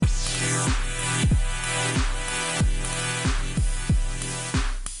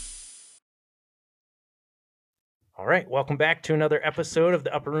right, welcome back to another episode of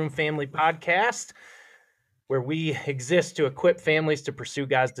the Upper Room Family Podcast, where we exist to equip families to pursue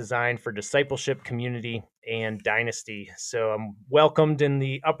God's design for discipleship, community, and dynasty. So I'm welcomed in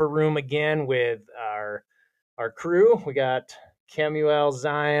the upper room again with our crew. We got Kemuel,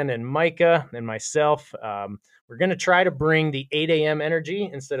 Zion, and Micah, and myself. We're going to try to bring the 8 a.m. energy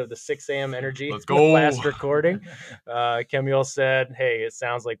instead of the 6 a.m. energy. Let's go. Last recording. Kemuel said, hey, it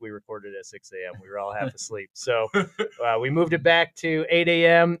sounds like we recorded at 6 a.m. We were all half asleep. So we moved it back to 8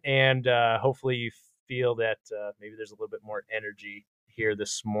 a.m. And hopefully you feel that maybe there's a little bit more energy here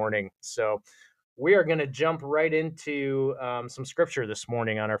this morning. So we are going to jump right into some scripture this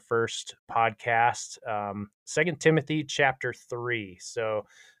morning on our first podcast, 2 Timothy chapter 3. So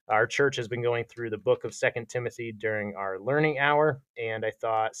our church has been going through the book of 2 Timothy during our learning hour, and I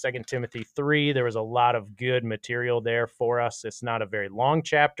thought 2 Timothy 3, there was a lot of good material there for us. It's not a very long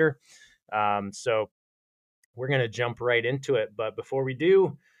chapter, so we're going to jump right into it. But before we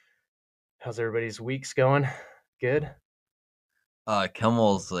do, how's everybody's weeks going? Good?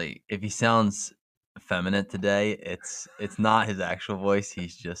 Kemel's like, if he sounds effeminate today, it's not his actual voice.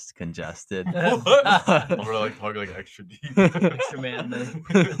 He's just congested. I'm gonna like talk like extra deep. Extra manly.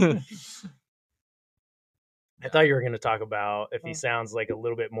 I thought you were going to talk about if he sounds like a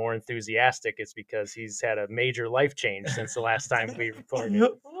little bit more enthusiastic, it's because he's had a major life change since the last time we recorded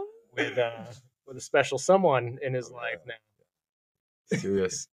with a special someone in his life now.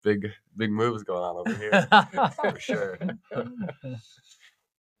 Serious, big moves going on over here for sure.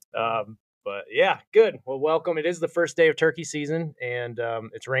 But yeah, good. Well, welcome. It is the first day of turkey season, and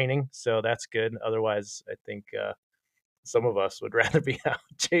it's raining, so that's good. Otherwise, I think some of us would rather be out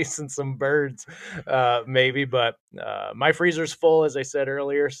chasing some birds, maybe. But my freezer's full, as I said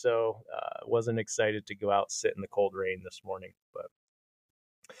earlier, so wasn't excited to go out sit in the cold rain this morning. But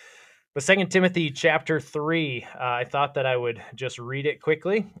 2 Timothy chapter 3, I thought that I would just read it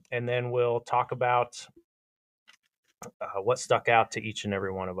quickly, and then we'll talk about what stuck out to each and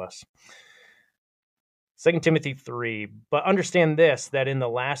every one of us. 2 Timothy 3, but understand this, that in the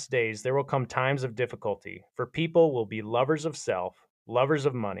last days there will come times of difficulty, for people will be lovers of self, lovers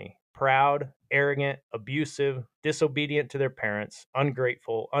of money, proud, arrogant, abusive, disobedient to their parents,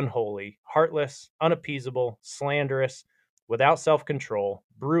 ungrateful, unholy, heartless, unappeasable, slanderous, without self-control,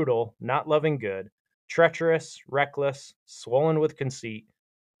 brutal, not loving good, treacherous, reckless, swollen with conceit,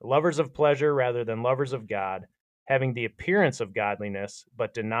 lovers of pleasure rather than lovers of God, having the appearance of godliness,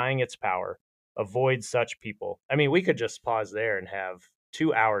 but denying its power. Avoid such people. I mean, we could just pause there and have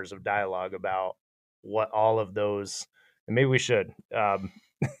 2 hours of dialogue about what all of those, and maybe we should. When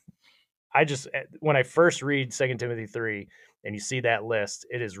I first read 2 Timothy 3 and you see that list,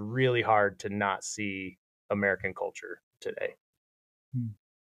 it is really hard to not see American culture today.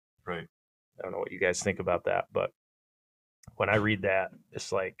 Right. I don't know what you guys think about that, but when I read that,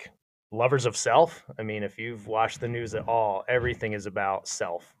 it's like lovers of self. I mean, if you've watched the news at all, everything is about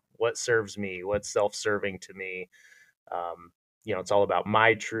self. What serves me? What's self-serving to me? It's all about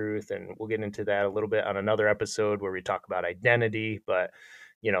my truth, and we'll get into that a little bit on another episode where we talk about identity. But,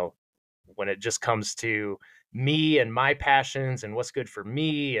 when it just comes to me and my passions and what's good for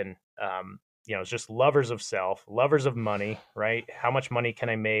me, and, it's just lovers of self, lovers of money, right? How much money can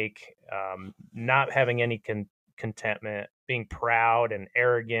I make? Not having any contentment, being proud and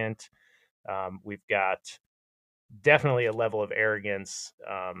arrogant. We've got definitely a level of arrogance,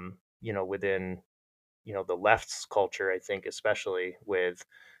 within, the left's culture, I think, especially with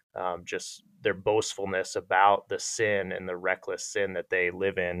just their boastfulness about the sin and the reckless sin that they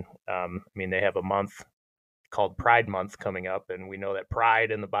live in. They have a month called Pride Month coming up, and we know that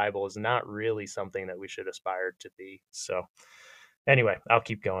pride in the Bible is not really something that we should aspire to be. So anyway, I'll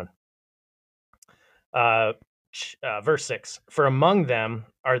keep going. Verse 6, for among them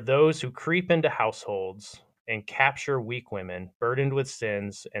are those who creep into households and capture weak women, burdened with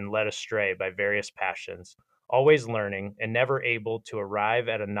sins and led astray by various passions, always learning and never able to arrive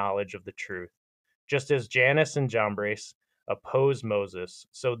at a knowledge of the truth. Just as Jannes and Jambres opposed Moses,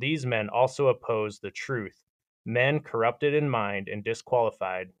 so these men also oppose the truth, men corrupted in mind and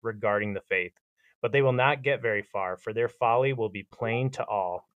disqualified regarding the faith. But they will not get very far, for their folly will be plain to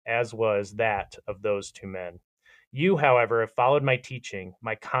all, as was that of those 2 men. You, however, have followed my teaching,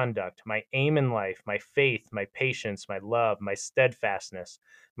 my conduct, my aim in life, my faith, my patience, my love, my steadfastness,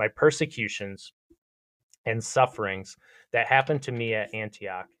 my persecutions and sufferings that happened to me at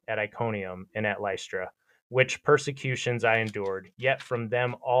Antioch, at Iconium, and at Lystra, which persecutions I endured, yet from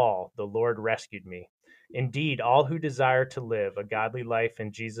them all the Lord rescued me. Indeed, all who desire to live a godly life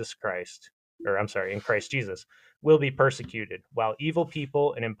in Jesus Christ in Christ Jesus, will be persecuted, while evil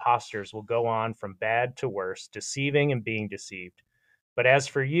people and impostors will go on from bad to worse, deceiving and being deceived. But as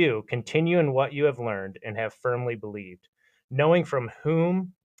for you, continue in what you have learned and have firmly believed, knowing from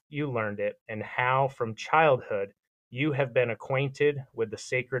whom you learned it, and how from childhood you have been acquainted with the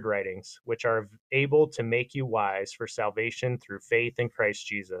sacred writings, which are able to make you wise for salvation through faith in Christ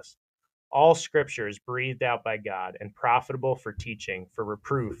Jesus. All scripture is breathed out by God and profitable for teaching, for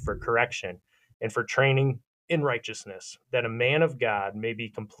reproof, for correction, and for training in righteousness, that a man of God may be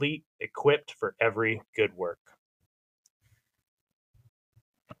complete, equipped for every good work.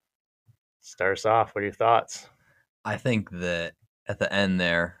 Start us off. What are your thoughts? I think that at the end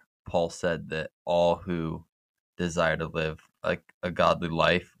there, Paul said that all who desire to live like a godly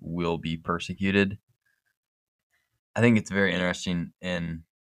life will be persecuted. I think it's very interesting in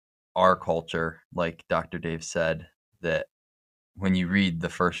our culture, like Dr. Dave said, that when you read the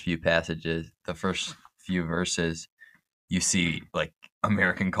first few passages, the first few verses, you see like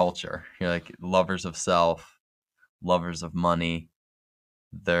American culture. You're like lovers of self, lovers of money.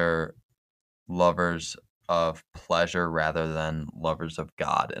 They're lovers of pleasure rather than lovers of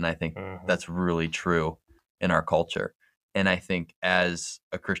God. And I think that's really true in our culture. And I think as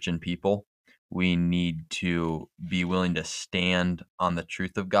a Christian people, we need to be willing to stand on the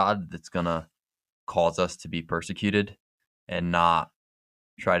truth of God that's going to cause us to be persecuted and not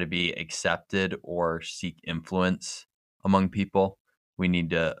try to be accepted or seek influence among people. We need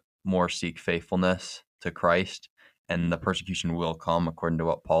to more seek faithfulness to Christ, and the persecution will come according to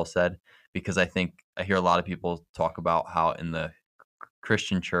what Paul said, because I think I hear a lot of people talk about how in the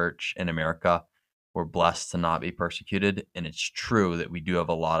Christian church in America, we're blessed to not be persecuted. And it's true that we do have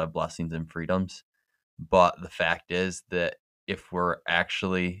a lot of blessings and freedoms. But the fact is that if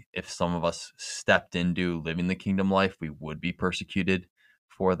some of us stepped into living the kingdom life, we would be persecuted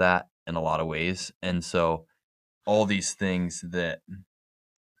for that in a lot of ways. And so all these things that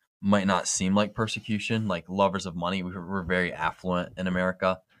might not seem like persecution, like lovers of money, we're very affluent in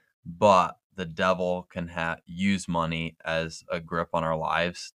America, but the devil can use money as a grip on our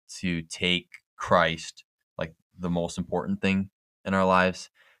lives to take Christ, like the most important thing in our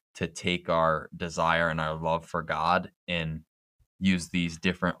lives, to take our desire and our love for God and use these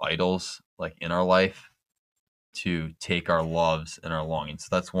different idols like in our life to take our loves and our longings.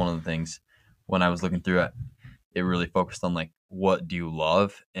 So that's one of the things when I was looking through it, it really focused on like, what do you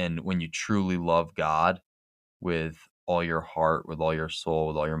love? And when you truly love God with all your heart, with all your soul,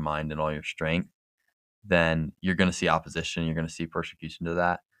 with all your mind and all your strength, then you're going to see opposition. You're going to see persecution to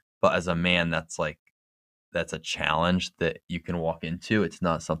that. But as a man, that's a challenge that you can walk into. It's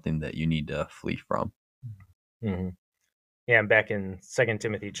not something that you need to flee from. Mm-hmm. Yeah, and back in 2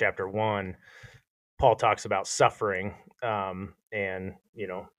 Timothy chapter 1, Paul talks about suffering, and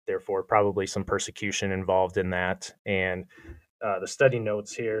therefore probably some persecution involved in that. And the study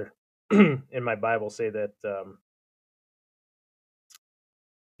notes here in my Bible say that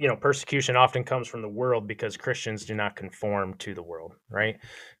persecution often comes from the world because Christians do not conform to the world, right?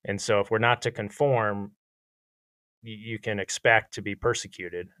 And so if we're not to conform, you can expect to be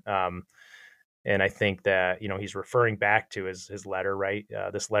persecuted. And I think that he's referring back to his letter, right?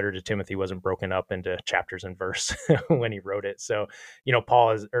 This letter to Timothy wasn't broken up into chapters and verse when he wrote it. So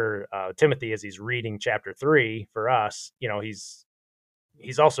Paul is or Timothy, as he's reading chapter 3 for us, he's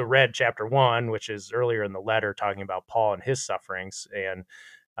also read chapter 1, which is earlier in the letter, talking about Paul and his sufferings and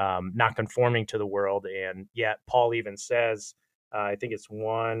not conforming to the world. And yet Paul even says, I think it's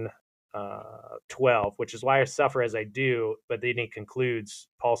 1:12, which is why I suffer as I do. But then he concludes,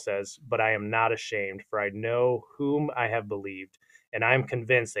 Paul says, but I am not ashamed, for I know whom I have believed, and I am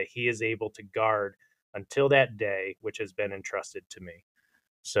convinced that he is able to guard until that day which has been entrusted to me.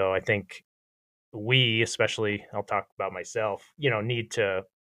 So I think we, especially, I'll talk about myself, need to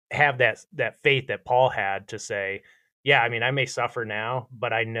have that faith that Paul had to say, yeah, I mean, I may suffer now,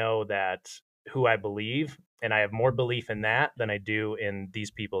 but I know that who I believe, and I have more belief in that than I do in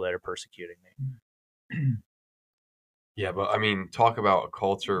these people that are persecuting me. Yeah, but I mean, talk about a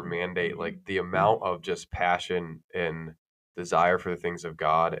culture mandate, like the amount of just passion and desire for the things of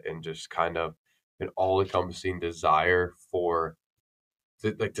God and just kind of an all-encompassing desire for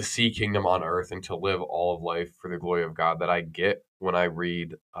to see kingdom on earth and to live all of life for the glory of God that I get when I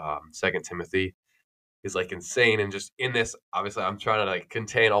read 2 Timothy is like insane. And just in this, obviously I'm trying to like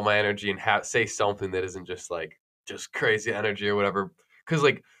contain all my energy and say something that isn't just like just crazy energy or whatever. Cause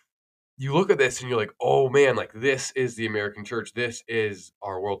like you look at this and you're like, oh man, like this is the American church. This is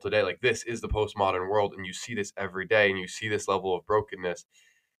our world today. Like this is the postmodern world. And you see this every day and you see this level of brokenness.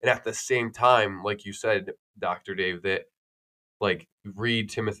 And at the same time, like you said, Dr. Dave, that like read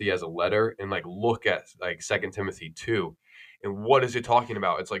Timothy as a letter and like look at like Second Timothy 2, and what is it talking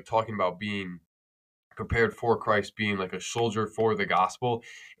about? It's like talking about being prepared for Christ, being like a soldier for the gospel,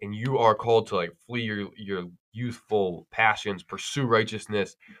 and you are called to like flee your youthful passions, pursue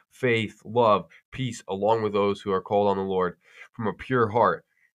righteousness, faith, love, peace, along with those who are called on the Lord from a pure heart.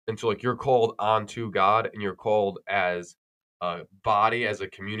 And so like you're called onto God, and you're called as a body, as a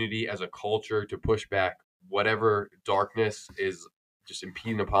community, as a culture to push back whatever darkness is just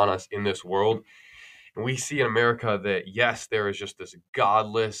impeding upon us in this world. And we see in America that, yes, there is just this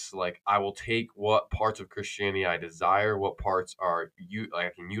godless, like, I will take what parts of Christianity I desire, what parts are like I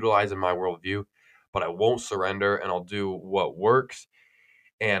can utilize in my worldview, but I won't surrender, and I'll do what works.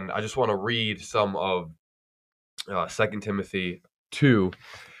 And I just want to read some of 2 Timothy 2.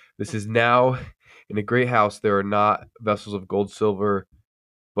 This is now in a great house, there are not vessels of gold, silver,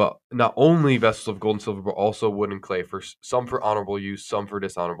 but not only vessels of gold and silver, but also wood and clay, for some for honorable use, some for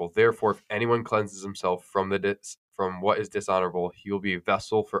dishonorable. Therefore, if anyone cleanses himself from from what is dishonorable, he will be a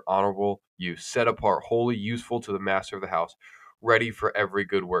vessel for honorable use, set apart, holy, useful to the master of the house, ready for every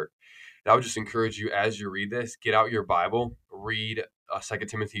good work. And I would just encourage you, as you read this, get out your Bible, read 2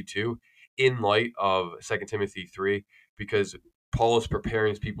 Timothy 2 in light of 2 Timothy 3, because Paul is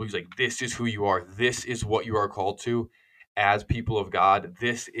preparing his people. He's like, this is who you are. This is what you are called to as people of God.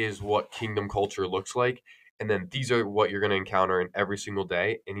 This is what kingdom culture looks like. And then these are what you're going to encounter in every single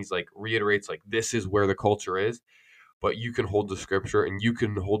day. And he's like, reiterates, like, this is where the culture is, but you can hold to scripture and you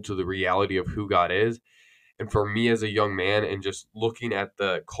can hold to the reality of who God is. And for me as a young man, and just looking at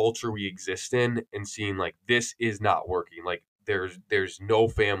the culture we exist in and seeing like this is not working, like there's no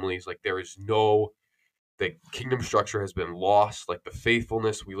families, like there is no, the kingdom structure has been lost, like the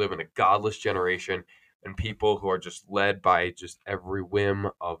faithfulness, we live in a godless generation, and people who are just led by just every whim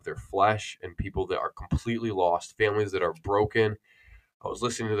of their flesh, and people that are completely lost, families that are broken. I was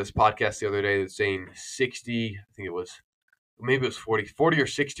listening to this podcast the other day that's saying 60, I think it was, maybe it was 40 or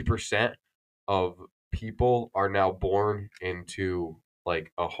 60% of people are now born into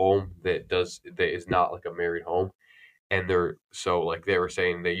like a home that is not like a married home. And they're, so like they were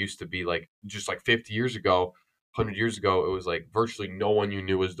saying, they used to be like, just like 50 years ago, 100 years ago, it was like virtually no one you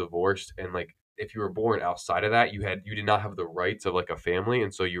knew was divorced. And like if you were born outside of that, you did not have the rights of like a family,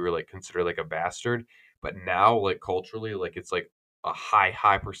 and so you were like considered like a bastard. But now, like culturally, like it's like a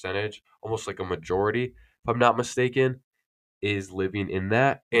high percentage, almost like a majority, if I'm not mistaken, is living in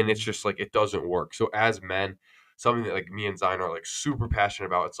that. And it's just like it doesn't work. So as men, something that like me and Zion are like super passionate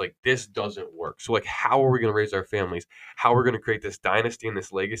about, it's like this doesn't work. So like how are we going to raise our families? How are we going to create this dynasty and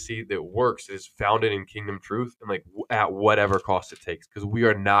this legacy that works, that is founded in kingdom truth, and like at whatever cost it takes? Because we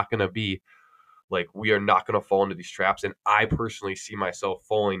are not going to be like, we are not going to fall into these traps. And I personally see myself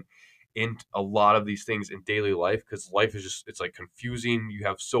falling in a lot of these things in daily life, because life is just, it's like confusing. You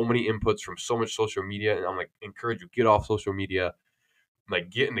have so many inputs from so much social media, and I'm like, encourage you, get off social media, like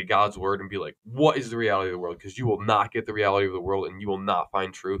get into God's word and be like, what is the reality of the world? Because you will not get the reality of the world, and you will not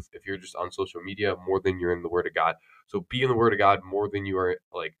find truth if you're just on social media more than you're in the word of God. So be in the word of God more than you are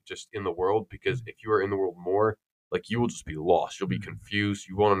like just in the world, because if you are in the world more, like you will just be lost. You'll be confused.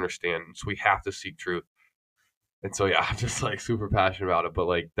 You won't understand. So we have to seek truth. And so, yeah, I'm just like super passionate about it. But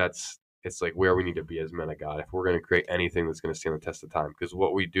like, it's like where we need to be as men of God if we're going to create anything that's going to stand the test of time, because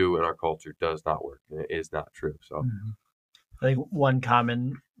what we do in our culture does not work, and it is not true. So, I think one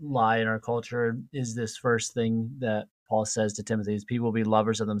common lie in our culture is this first thing that Paul says to Timothy is people will be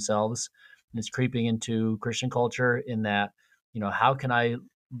lovers of themselves. And it's creeping into Christian culture in that, how can I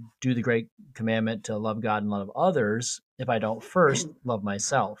do the great commandment to love God and love others if I don't first love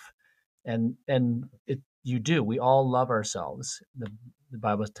myself? And you do. We all love ourselves. The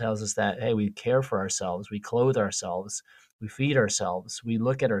Bible tells us that, hey, we care for ourselves, we clothe ourselves, we feed ourselves, we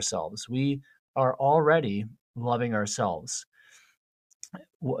look at ourselves. We are already loving ourselves.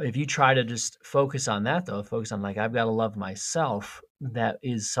 If you try to just focus on that, though, focus on like, I've got to love myself, that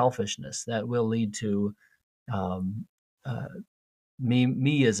is selfishness. That will lead to um, uh,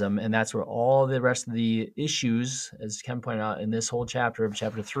 meism, and that's where all the rest of the issues, as Ken pointed out in this whole chapter of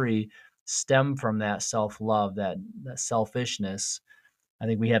chapter 3, stem from that self-love, that selfishness. I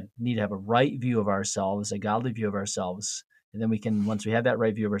think we need to have a right view of ourselves, a godly view of ourselves, and then we can, once we have that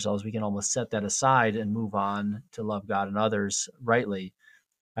right view of ourselves, we can almost set that aside and move on to love God and others rightly.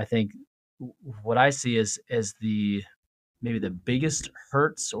 I think what I see is as maybe the biggest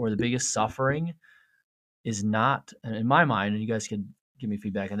hurts or the biggest suffering is not, in my mind, and you guys can give me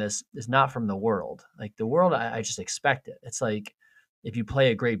feedback on this, is not from the world. Like the world, I just expect it. It's like if you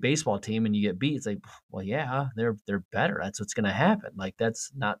play a great baseball team and you get beat, it's like, well, yeah, they're better. That's what's going to happen. Like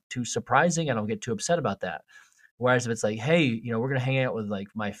that's not too surprising. I don't get too upset about that. Whereas if it's like, hey, we're gonna hang out with like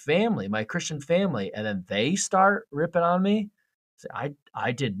my family, my Christian family, and then they start ripping on me,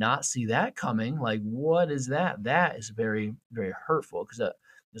 I did not see that coming. Like, what is that? That is very, very hurtful because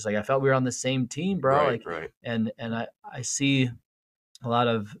it's like I felt we were on the same team, bro. Right, Like, right. and I see a lot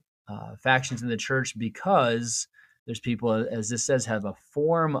of factions in the church because there's people, as this says, have a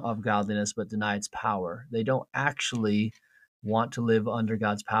form of godliness but deny its power. They don't actually want to live under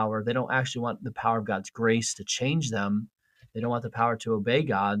God's power. They don't actually want the power of God's grace to change them. They don't want the power to obey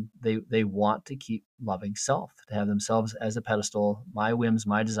God. They want to keep loving self, to have themselves as a pedestal. My whims,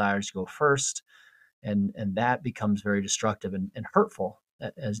 my desires go first, and that becomes very destructive and hurtful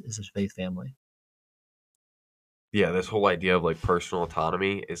as a faith family. Yeah, this whole idea of like personal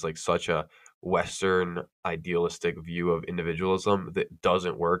autonomy is like such a Western idealistic view of individualism that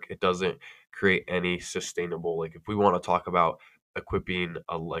doesn't work. It doesn't create any sustainable, like if we want to talk about equipping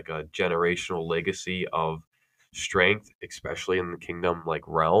a generational legacy of strength, especially in the kingdom like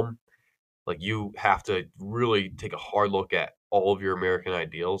realm, like you have to really take a hard look at all of your American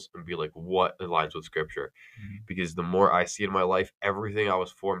ideals and be like, what aligns with scripture? Because the more I see in my life, everything I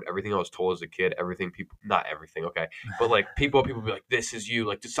was formed, everything I was told as a kid, everything people, not everything, okay, but like people be like, this is you,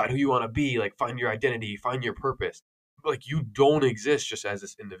 like decide who you want to be, like find your identity, find your purpose. Like you don't exist just as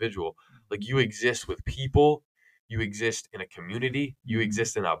this individual. Like you exist with people, you exist in a community, you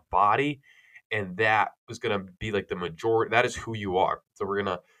exist in a body, and that is gonna be like the majority. That is who you are. So we're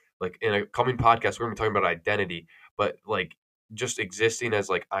gonna like in a coming podcast, we're gonna be talking about identity, but like just existing as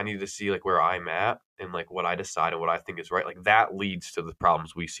like I need to see like where I'm at and like what I decide and what I think is right, like that leads to the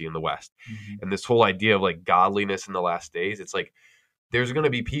problems we see in the West. And this whole idea of like godliness in the last days, it's like there's going to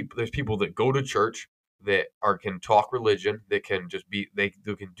be people that go to church that are can talk religion, that can just be they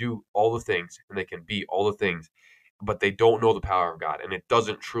can do all the things and they can be all the things, but they don't know the power of God and it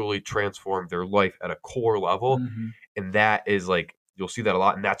doesn't truly transform their life at a core level. And that is like you'll see that a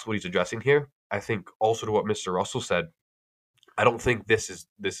lot, and that's what he's addressing here. I think also to what Mr. Russell said, I don't think this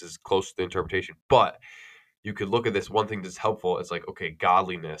is close to the interpretation, but you could look at this one thing that's helpful. It's like, okay,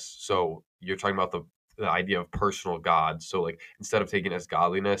 godliness. So you're talking about the idea of personal God. So like instead of taking it as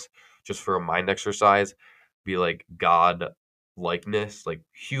godliness, just for a mind exercise, be like God likeness, like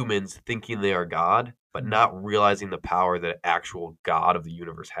humans thinking they are God, but not realizing the power that actual God of the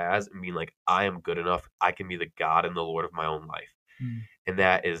universe has and being like, I am good enough. I can be the God and the Lord of my own life. And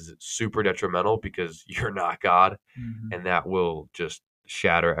that is super detrimental because you're not God, and that will just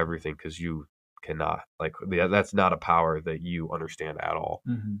shatter everything because you cannot that's not a power that you understand at all.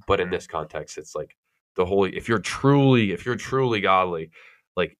 But in this context, it's like the holy. If you're truly godly,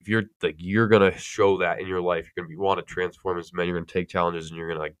 like if you're gonna show that in your life, you're gonna want to transform as men. You're gonna take challenges and you're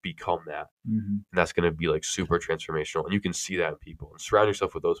gonna like become that, and that's gonna be like super transformational. And you can see that in people and surround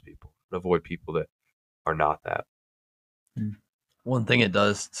yourself with those people and avoid people that are not that. One thing it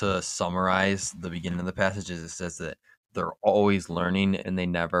does to summarize the beginning of the passage is it says that they're always learning and they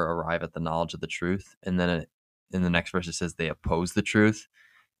never arrive at the knowledge of the truth. And then in the next verse, it says they oppose the truth.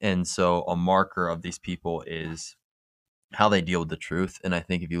 And so a marker of these people is how they deal with the truth. And I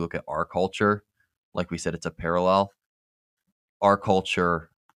think if you look at our culture, like we said, it's a parallel. Our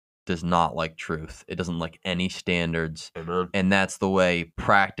culture does not like truth. It doesn't like any standards. Amen. And that's the way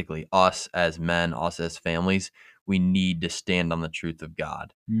practically us as men, us as families, we need to stand on the truth of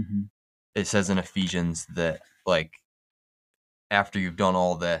God. It says in Ephesians that like after you've done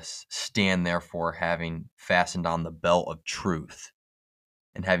all this, stand therefore having fastened on the belt of truth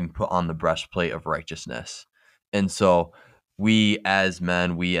and having put on the breastplate of righteousness. And so we as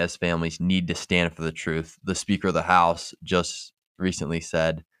men, we as families need to stand for the truth. The Speaker of the House just recently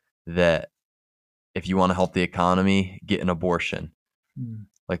said that if you want to help the economy, get an abortion.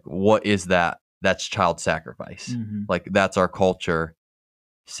 Like, what is that? That's child sacrifice. Like, that's our culture,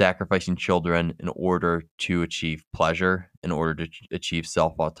 sacrificing children in order to achieve pleasure, in order to achieve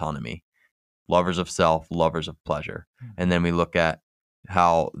self-autonomy. Lovers of self, lovers of pleasure. And then we look at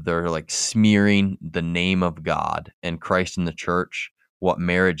how they're like smearing the name of God and Christ in the church. What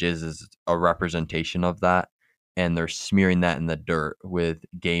marriage is a representation of that. And they're smearing that in the dirt with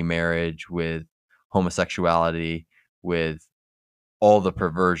gay marriage, with homosexuality, with all the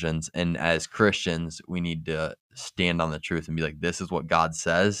perversions. And as Christians, we need to stand on the truth and be like, this is what God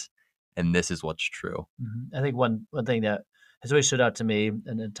says, and this is what's true. I think one thing that has always stood out to me,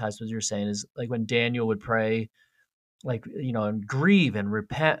 and it ties with what you're saying, is like when Daniel would pray, like, and grieve and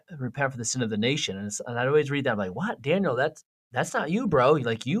repent for the sin of the nation. And I'd always read that, I'm like, what, Daniel, that's not you, bro.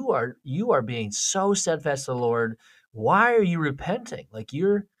 Like you are being so steadfast to the Lord. Why are you repenting? Like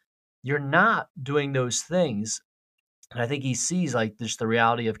you're not doing those things. And I think he sees like just the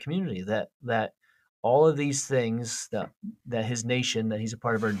reality of community that all of these things that his nation that he's a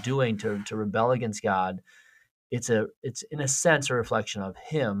part of are doing to rebel against God, it's in a sense a reflection of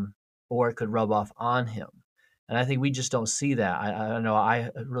him, or it could rub off on him. And I think we just don't see that. I know I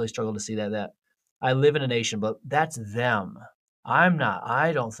really struggle to see that I live in a nation, but that's them. I'm not.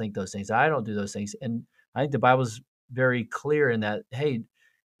 I don't think those things. I don't do those things. And I think the Bible's very clear in that, hey,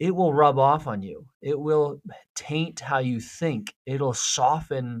 it will rub off on you. It will taint how you think. It'll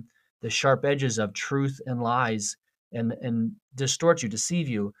soften the sharp edges of truth and lies, and distort you, deceive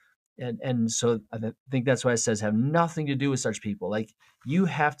you. And so I think that's why it says have nothing to do with such people. Like you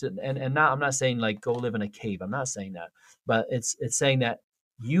have to, and not, I'm not saying like go live in a cave. I'm not saying that, but it's saying that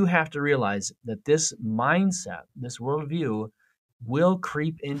you have to realize that this mindset, this worldview, will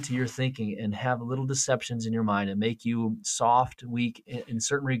creep into your thinking and have little deceptions in your mind and make you soft, weak in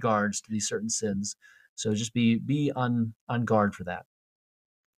certain regards to these certain sins. So just be on guard for that.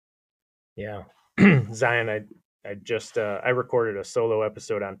 Yeah. Zion, I just I recorded a solo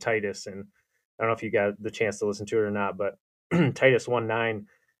episode on Titus, and I don't know if you got the chance to listen to it or not, but Titus 1:9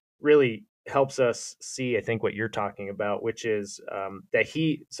 really helps us see, I think, what you're talking about, which is that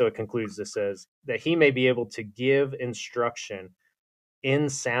he, so it concludes, this says, that he may be able to give instruction in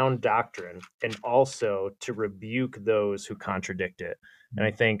sound doctrine and also to rebuke those who contradict it. And I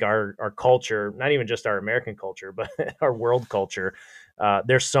think our culture, not even just our American culture, but our world culture,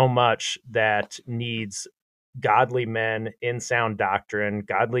 there's so much that needs godly men in sound doctrine,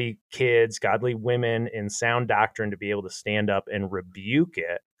 godly kids, godly women in sound doctrine to be able to stand up and rebuke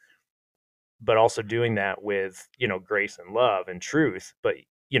it, but also doing that with, grace and love and truth. But,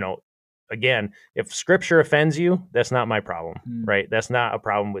 again, if scripture offends you, that's not my problem, right? That's not a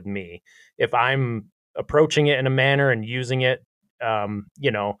problem with me. If I'm approaching it in a manner and using it,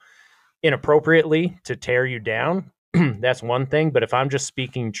 inappropriately to tear you down, that's one thing. But if I'm just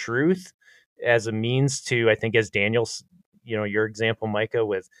speaking truth as a means to, I think, as Daniel's, your example, Micah,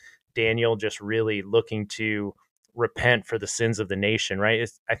 with Daniel just really looking to repent for the sins of the nation, right?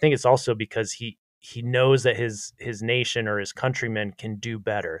 I think it's also because he knows that his nation or his countrymen can do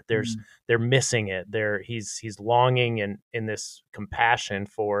better. They're missing it. He's longing in this compassion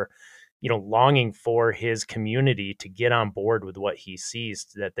for, longing for his community to get on board with what he sees,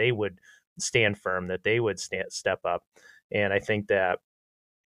 that they would stand firm, that they would step up. And I think that,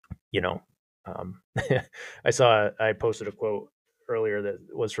 I posted a quote earlier that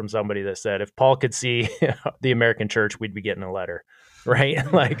was from somebody that said, if Paul could see the American church, we'd be getting a letter, right?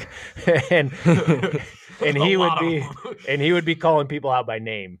 Like, and he would be calling people out by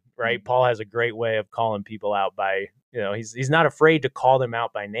name, right? Paul has a great way of calling people out by, he's not afraid to call them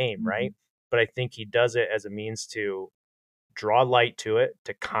out by name, right? But I think he does it as a means to draw light to it,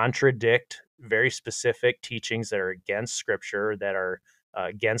 to contradict very specific teachings that are against scripture, that are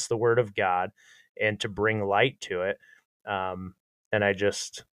against the word of God, and to bring light to it. And I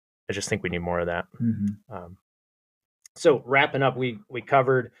just think we need more of that. So wrapping up, we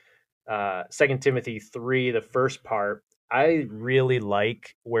covered 2 Timothy 3, the first part. I really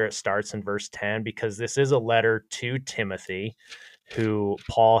like where it starts in verse 10, because this is a letter to Timothy, who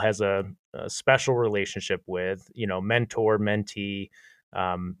Paul has a special relationship with, mentor, mentee.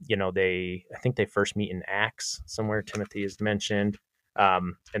 I think they first meet in Acts somewhere. Timothy is mentioned.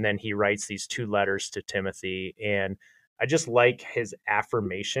 And then he writes these 2 letters to Timothy. And I just like his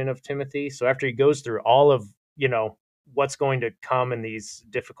affirmation of Timothy. So after he goes through all of, what's going to come in these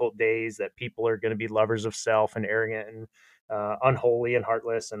difficult days, that people are going to be lovers of self and arrogant and unholy and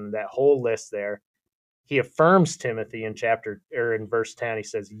heartless, and that whole list there, he affirms Timothy in verse 10. He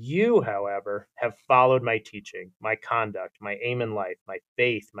says, "You, however, have followed my teaching, my conduct, my aim in life, my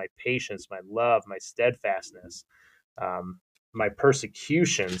faith, my patience, my love, my steadfastness, my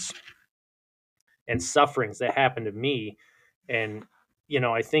persecutions and sufferings that happened to me." And,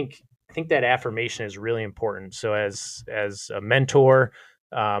 I think that affirmation is really important. So as a mentor,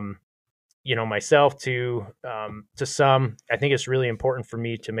 myself to some, I think it's really important for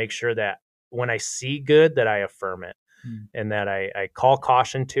me to make sure that when I see good, that I affirm it, and that I call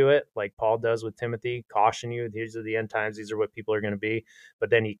caution to it, like Paul does with Timothy. Caution you, these are the end times, these are what people are going to be. But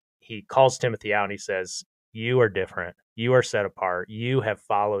then he calls Timothy out and he says, you are different, you are set apart, you have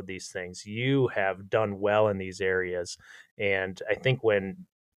followed these things, you have done well in these areas. And I think when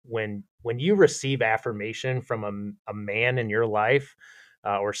you receive affirmation from a man in your life,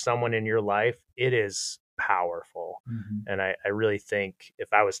 or someone in your life, it is powerful. And I really think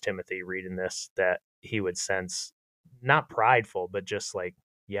if I was Timothy reading this, that he would sense not prideful, but just like,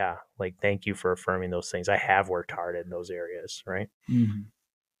 yeah, like, thank you for affirming those things. I have worked hard in those areas, right?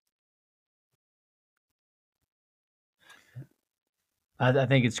 I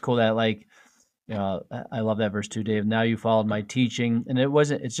think it's cool that, like, I love that verse too, Dave. Now you followed my teaching, and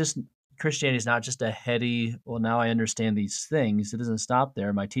it's just Christianity is not just a heady, well, now I understand these things. It doesn't stop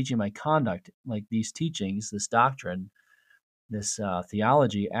there. My teaching, my conduct, like these teachings, this doctrine, this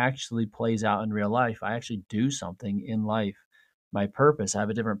theology actually plays out in real life. I actually do something in life. My purpose, I have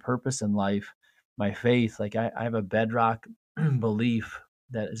a different purpose in life. My faith, like I have a bedrock belief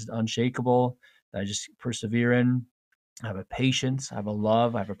that is unshakable, that I just persevere in. I have a patience, I have a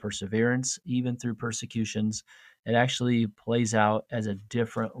love, I have a perseverance, even through persecutions. It actually plays out as a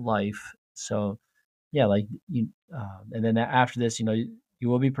different life. So, yeah, like and then after this, you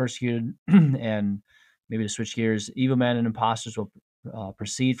will be persecuted, and maybe to switch gears, evil men and imposters will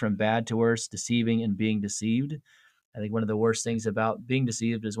proceed from bad to worse, deceiving and being deceived. I think one of the worst things about being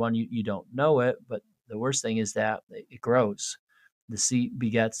deceived is one, you don't know it, but the worst thing is that it grows. Deceit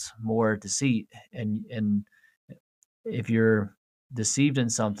begets more deceit, and if you're deceived in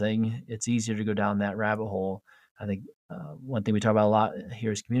something, it's easier to go down that rabbit hole. I think one thing we talk about a lot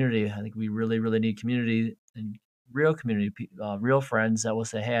here is community. I think we really, really need community and real community, real friends that will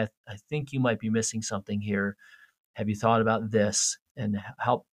say, "Hey, I think you might be missing something here. Have you thought about this?" And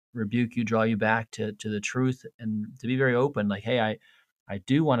help rebuke you, draw you back to the truth, and to be very open. Like, "Hey, I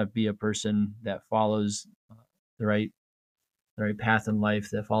do want to be a person that follows the right path in life,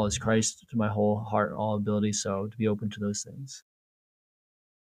 that follows Christ to my whole heart, all ability." So to be open to those things.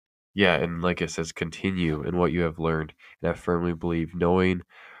 Yeah, and like it says, continue in what you have learned, and I firmly believe, knowing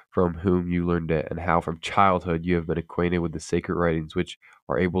from whom you learned it, and how from childhood you have been acquainted with the sacred writings, which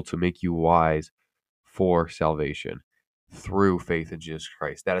are able to make you wise for salvation through faith in Jesus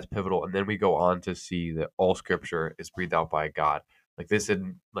Christ. That is pivotal. And then we go on to see that all scripture is breathed out by God. Like this,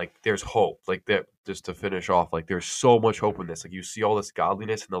 and like there's hope. Like that, just to finish off, like there's so much hope in this. Like you see all this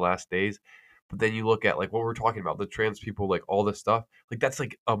godliness in the last days, but then you look at like what we're talking about, the trans people, like all this stuff, like that's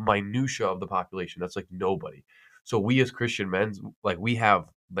like a minutia of the population. That's like nobody. So we as Christian men, like we have,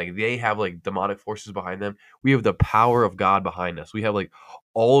 like they have like demonic forces behind them. We have the power of God behind us. We have like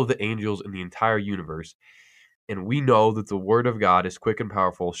all of the angels in the entire universe. And we know that the word of God is quick and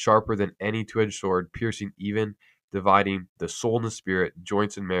powerful, sharper than any two-edged sword, piercing even, dividing the soul and the spirit,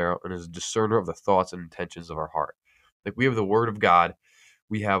 joints and marrow, and is a discerner of the thoughts and intentions of our heart. Like we have the word of God.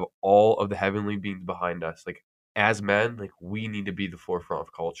 We have all of the heavenly beings behind us. Like as men, like we need to be the forefront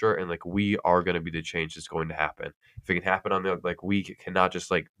of culture, and like we are going to be the change that's going to happen. If it can happen on the, like we cannot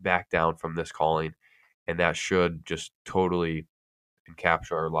just like back down from this calling, and that should just totally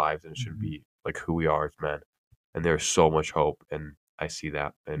capture our lives, and it should be like who we are as men. And there's so much hope, and I see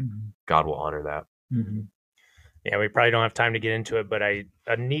that, and God will honor that. Mm-hmm. Yeah, we probably don't have time to get into it, but a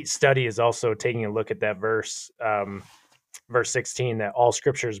neat study is also taking a look at that verse, verse 16, that all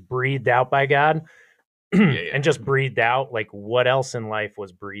scripture is breathed out by God. And just breathed out, like what else in life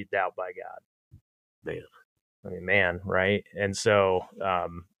was breathed out by God? Man, right? And so,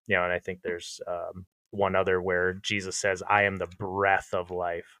 and I think there's one other where Jesus says, "I am the breath of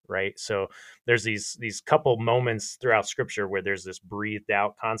life," right? So there's these couple moments throughout Scripture where there's this breathed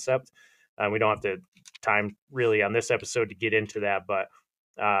out concept. We don't have to time really on this episode to get into that, but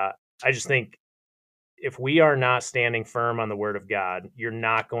I just think if we are not standing firm on the Word of God, you're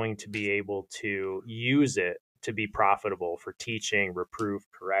not going to be able to use it to be profitable for teaching, reproof,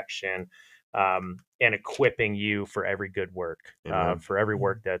 correction, and equipping you for every good work, for every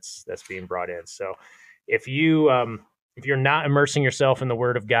work that's being brought in. So if you're not immersing yourself in the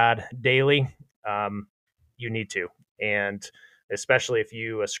Word of God daily, you need to. And especially if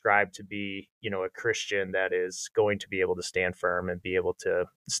you ascribe to be, a Christian that is going to be able to stand firm and be able to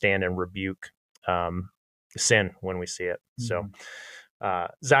stand and rebuke sin when we see it. So,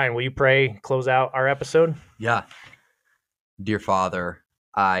 Zion, will you pray, close out our episode? Yeah. Dear Father,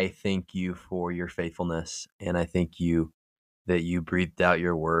 I thank you for your faithfulness, and I thank you that you breathed out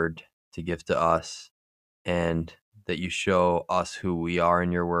your word to give to us, and that you show us who we are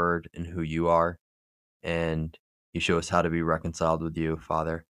in your word and who you are, and you show us how to be reconciled with you,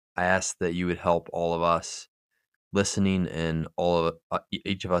 Father. I ask that you would help all of us listening, and all of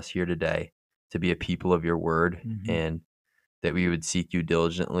each of us here today, to be a people of your word, and that we would seek you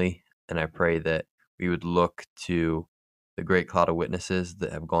diligently. And I pray that we would look to the great cloud of witnesses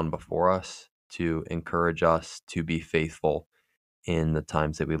that have gone before us to encourage us to be faithful in the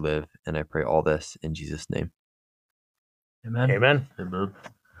times that we live. And I pray all this in Jesus' name. Amen. Amen. Amen.